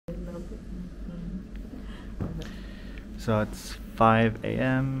So it's 5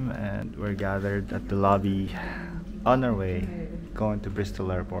 a.m. and we're gathered at the lobby on our way going to Bristol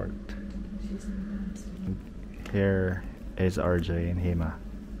Airport. Here is RJ and Hima.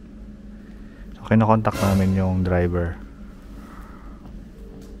 So kinokontak namin yung driver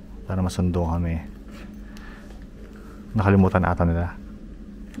para masundo kami. Nakalimutan ata nila.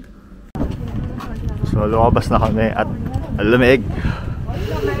 So lumabas na kami at lamig.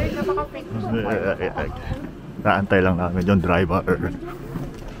 Naantay lang namin yung driver.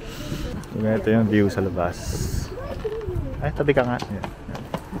 So ganito yung view sa labas. Ay, tabi ka nga.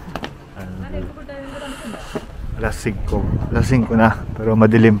 Lasing ko na, pero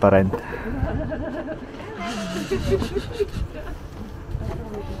madilim pa rin.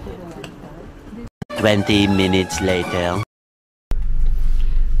 Twenty minutes later.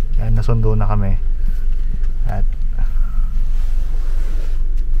 Ayan, nasundo na kami. At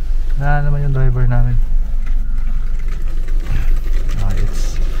na naman yung driver namin.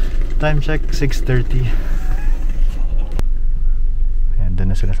 It's time check 6:30. Ayan, doon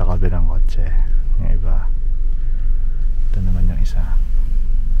na sila sa kabilang kotse. Yung iba. Ito naman yung isa.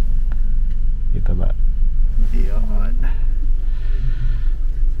 Kita ba? Yun.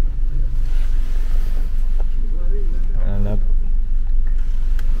 Alap.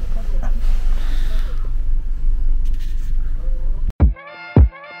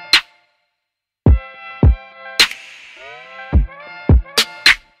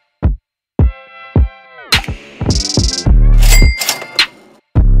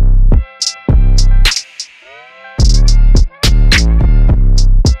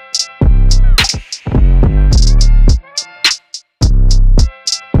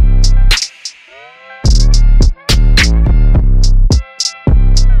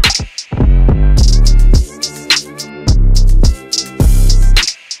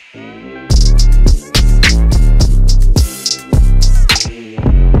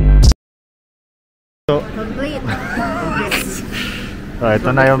 Complete. So, ito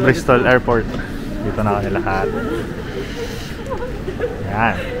na yung Bristol Airport. Dito na kami lahat.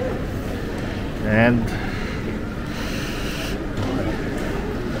 Yan. And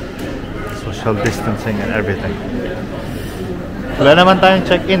social distancing and everything. Wala naman tayong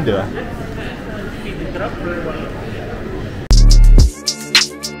check-in, di ba?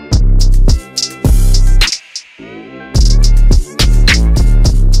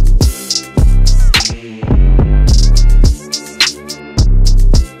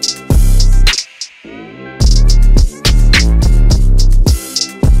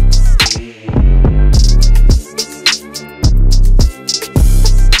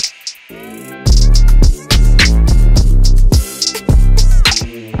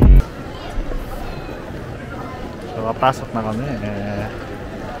 Pasok na kami.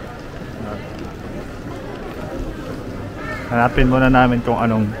 Hanapin muna namin kung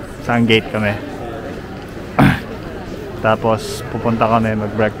saan gate kami. Tapos pupunta kami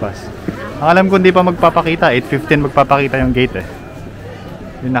mag-breakfast. Ang alam ko hindi pa magpapakita, 8:15 magpapakita yung gate eh.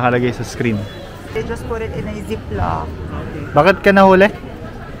 Yung nakalagay sa screen. They just put it in a ziplock. Bakit ka nahuli?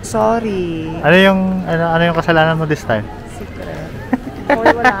 Sorry. Ano yung kasalanan mo this time? Secret.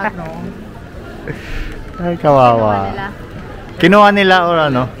 Sorry, wala no. Ay, kawawa. Kinuha nila or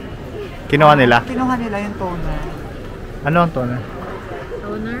ano? Kinuha nila? Kinuha nila yung toner. Ano ang toner?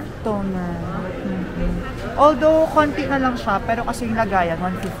 Toner. Although, konti na lang siya, pero kasi yung lagayan,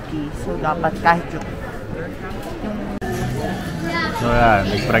 150. So, dapat kahit yung... So, yan.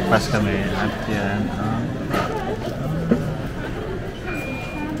 Nag-breakfast kami. At yan.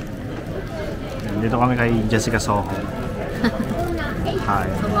 Dito kami kay Jessica Soho. Hi.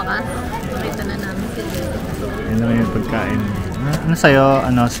 Sa wakas, nakita na namin sila. Yan naman yung pagkain. Ano sa'yo?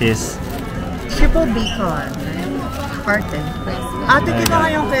 Ano sis? Triple bacon. Parte. Ate, kinuha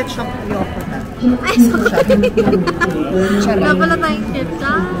yung ketchup. Yoko na. Ay, sorry. Wala pala tayong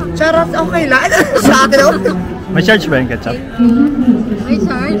ketchup. Charot, okay lang. Sa atin ako. May charge ba yung ketchup? May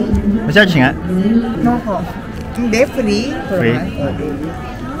charge? May charge nga? No ho. Hindi, free. Free?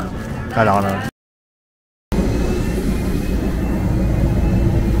 Kala ko na.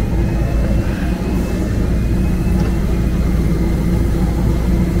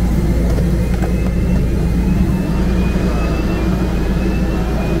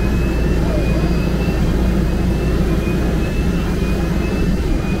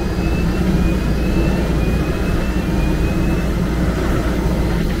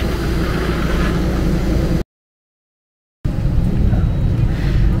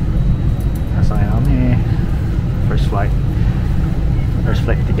 First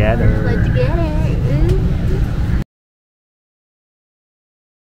flight together. Let's get it.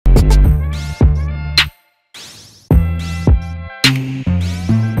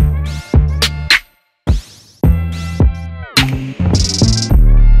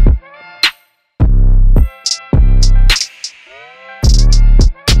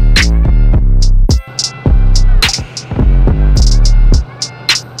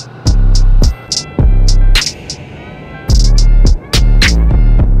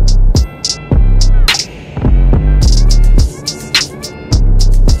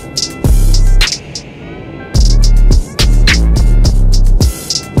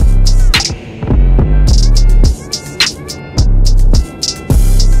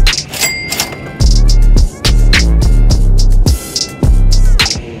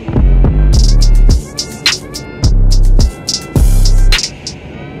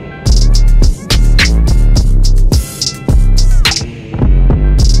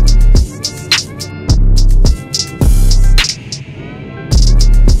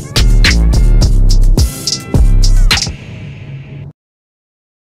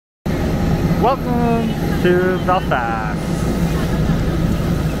 Welcome to Belfast.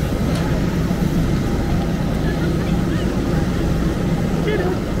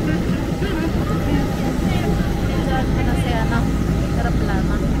 Kasi ano, sarap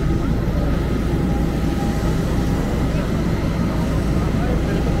lama.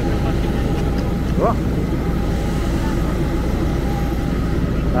 Oh.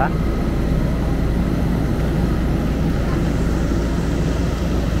 Ha?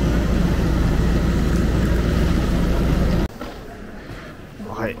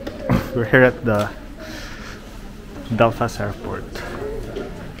 Okay, we're here at the Belfast Airport.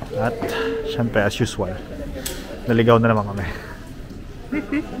 At syempre as usual, naligaw na naman kami.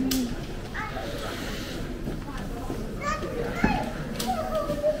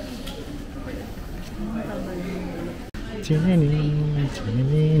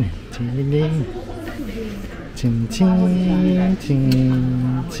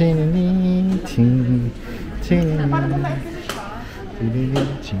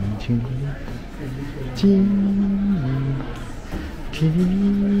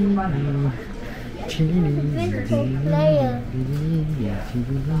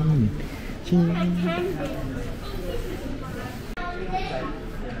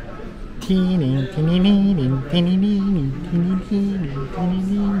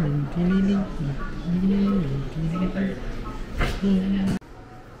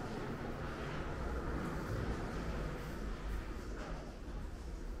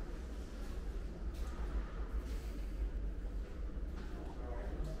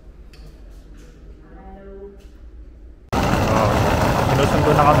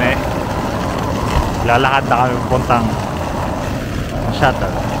 Sinusundo na kami. Lalakad na kami puntang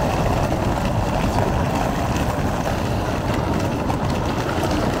shuttle.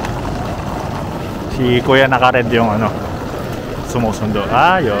 Si Kuya naka-red yung ano, sumusundo.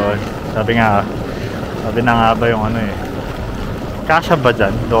 Ah, yun. Sabi na nga ba yung ano eh. Kasya ba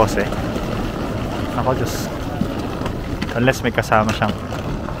dyan? 12. Ako just unless may kasama siyang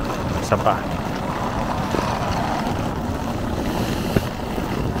isa pa.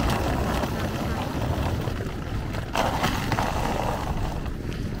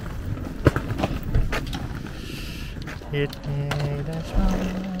 Hit me, that's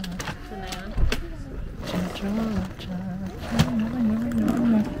right.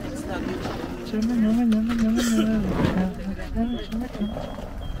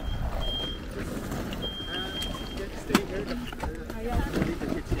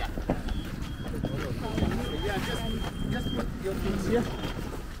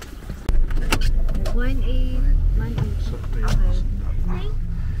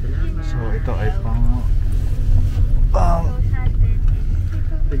 So ito ay pang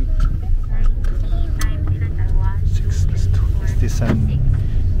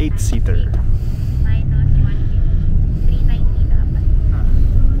 8-seater.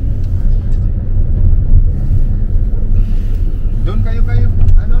 Doon kayo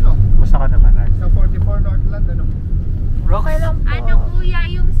ano no? Basta ka naman ay. Sa 44 Northland ano? Okay lang po. Ano kuya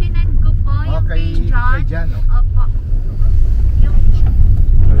yung sinend ko po? Yung kay John? Kay John, no? Opo. Yung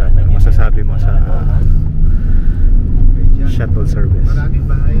Wala, ano masasabi mo sa Kay John. shuttle service? Maraming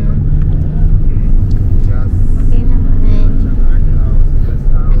bahay no? Just okay naman. sa art house, guest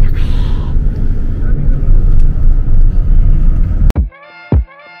house. Maraming naman.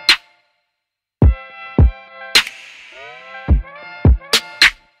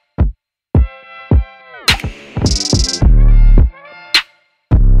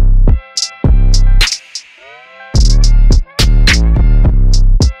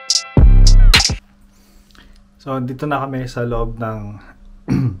 So dito na kami sa loob ng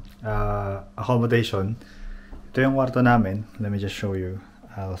accommodation. Ito yung kwarto namin. Let me just show you.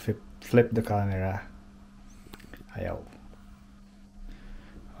 I'll flip the camera. Ayaw.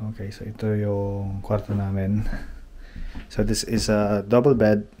 Okay, so ito yung kwarto namin. So this is a double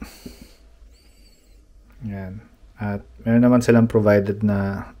bed. Yan. At meron naman silang provided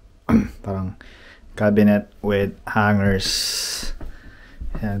na parang cabinet with hangers.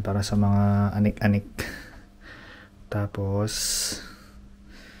 Yan, para sa mga anik-anik. Tapos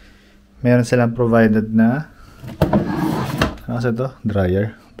meron silang provided na ano kasi to?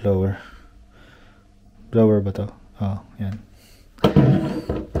 Dryer, blower. Blower ba to? Oh, yan.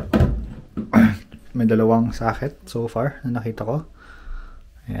 May dalawang socket so far na nakita ko.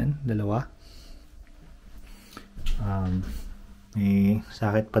 Ayan, dalawa. May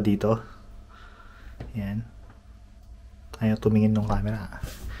socket pa dito. Ayan. Ayaw tumingin ng camera.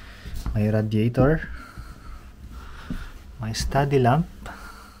 May radiator. May study lamp.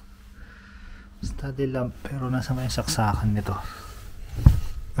 Study lamp pero nasa may saksakan nito.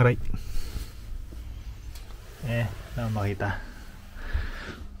 Alright. Wala makita.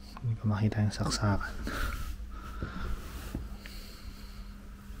 Hindi ko makita yung saksakan.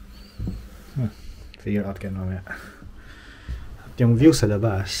 Figure out ka mamaya. At yung view sa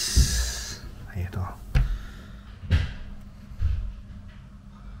labas ay ito.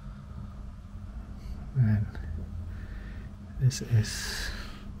 And this is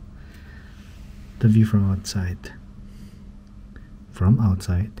the view from outside. From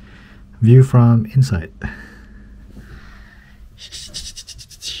outside. View from inside.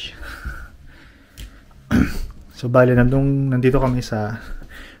 So bali nandito kami sa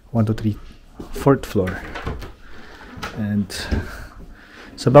 1, 2, 3, 4th floor. And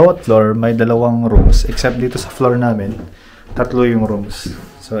sa bawat floor may dalawang rooms, except dito sa floor namin 3 yung rooms.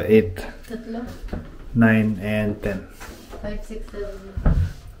 So 8, 9, and 10. 5, 6,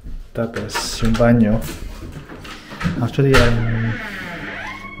 7. Tapos yung banyo, actually I'm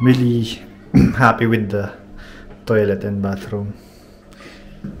really happy with the toilet and bathroom.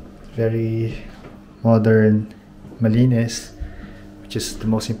 Very modern, malinis, which is the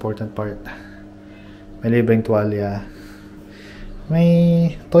most important part. May libreng tuwalya.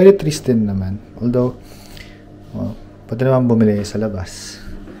 May toiletries din naman, although pwede naman bumili sa labas.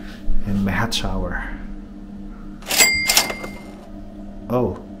 And may hot shower.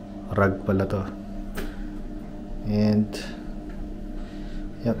 Oh, rug pala to. And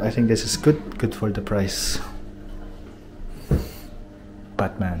yep, I think this is good for the price.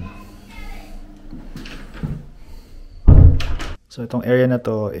 Batman. So itong area na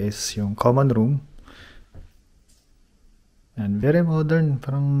to is yung common room. And very modern,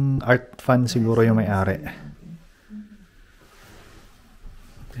 parang art fan siguro yung may-ari.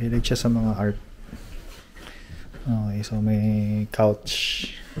 Hilig siya sa mga art. Okay, so may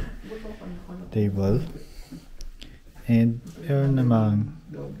couch, table, and meron namang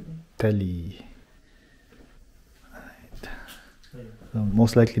telly. Right. So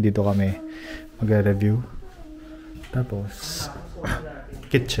most likely dito kami magre-review. Tapos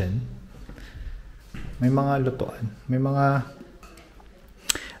kitchen, may mga lutuan, may mga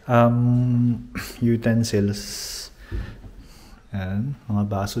utensils, yan, mga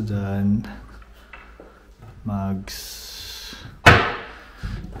baso dyan, mugs.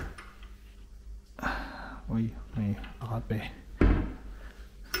 Uy, may kape.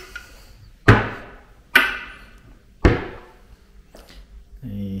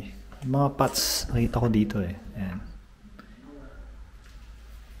 May mga pots nakita ko dito eh. Ayan.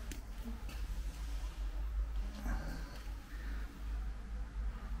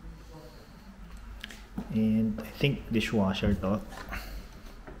 And I think dishwasher to.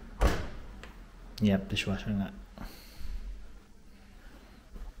 Yep, dishwasher nga.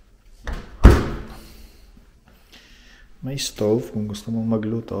 May stove kung gusto mong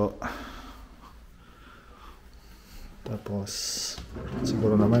magluto. Tapos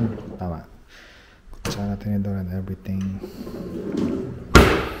siguro naman tama. Kutsara, tinidor and everything.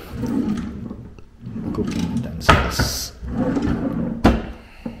 Cooking utensils.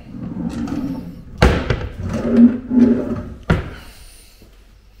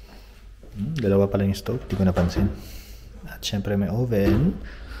 Dalawa pala yung stove, di ko napansin. At syempre may oven.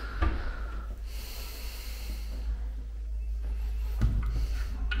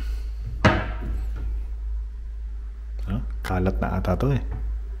 Kalat na ata to eh.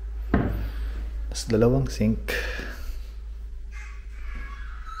 Tapos dalawang sink.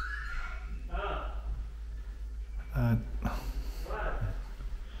 At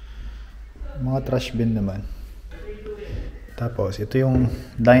mga trash bin naman. Tapos ito yung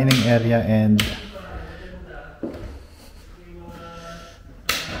dining area and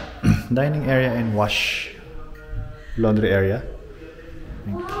wash laundry area.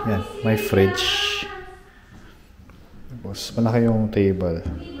 Yan, may fridge. Tapos malaki yung table.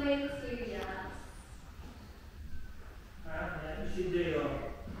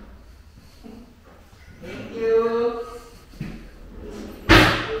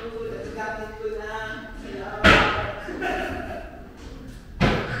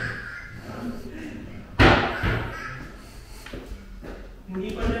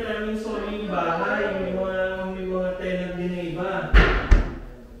 Hindi pa na namin sorry yung bahay, may mga tenant din na iba.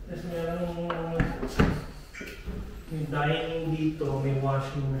 Tapos may dining dito, may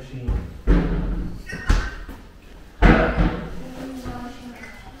washing machine.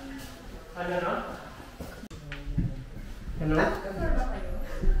 Ano na? Hello?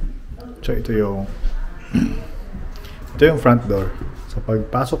 So ito yung front door. So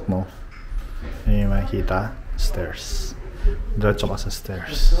pagpasok mo, may makikita stairs. Diretso ka sa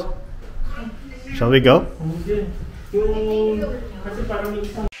stairs. Shall we go? Yung kasi parang may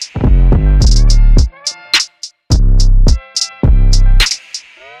isang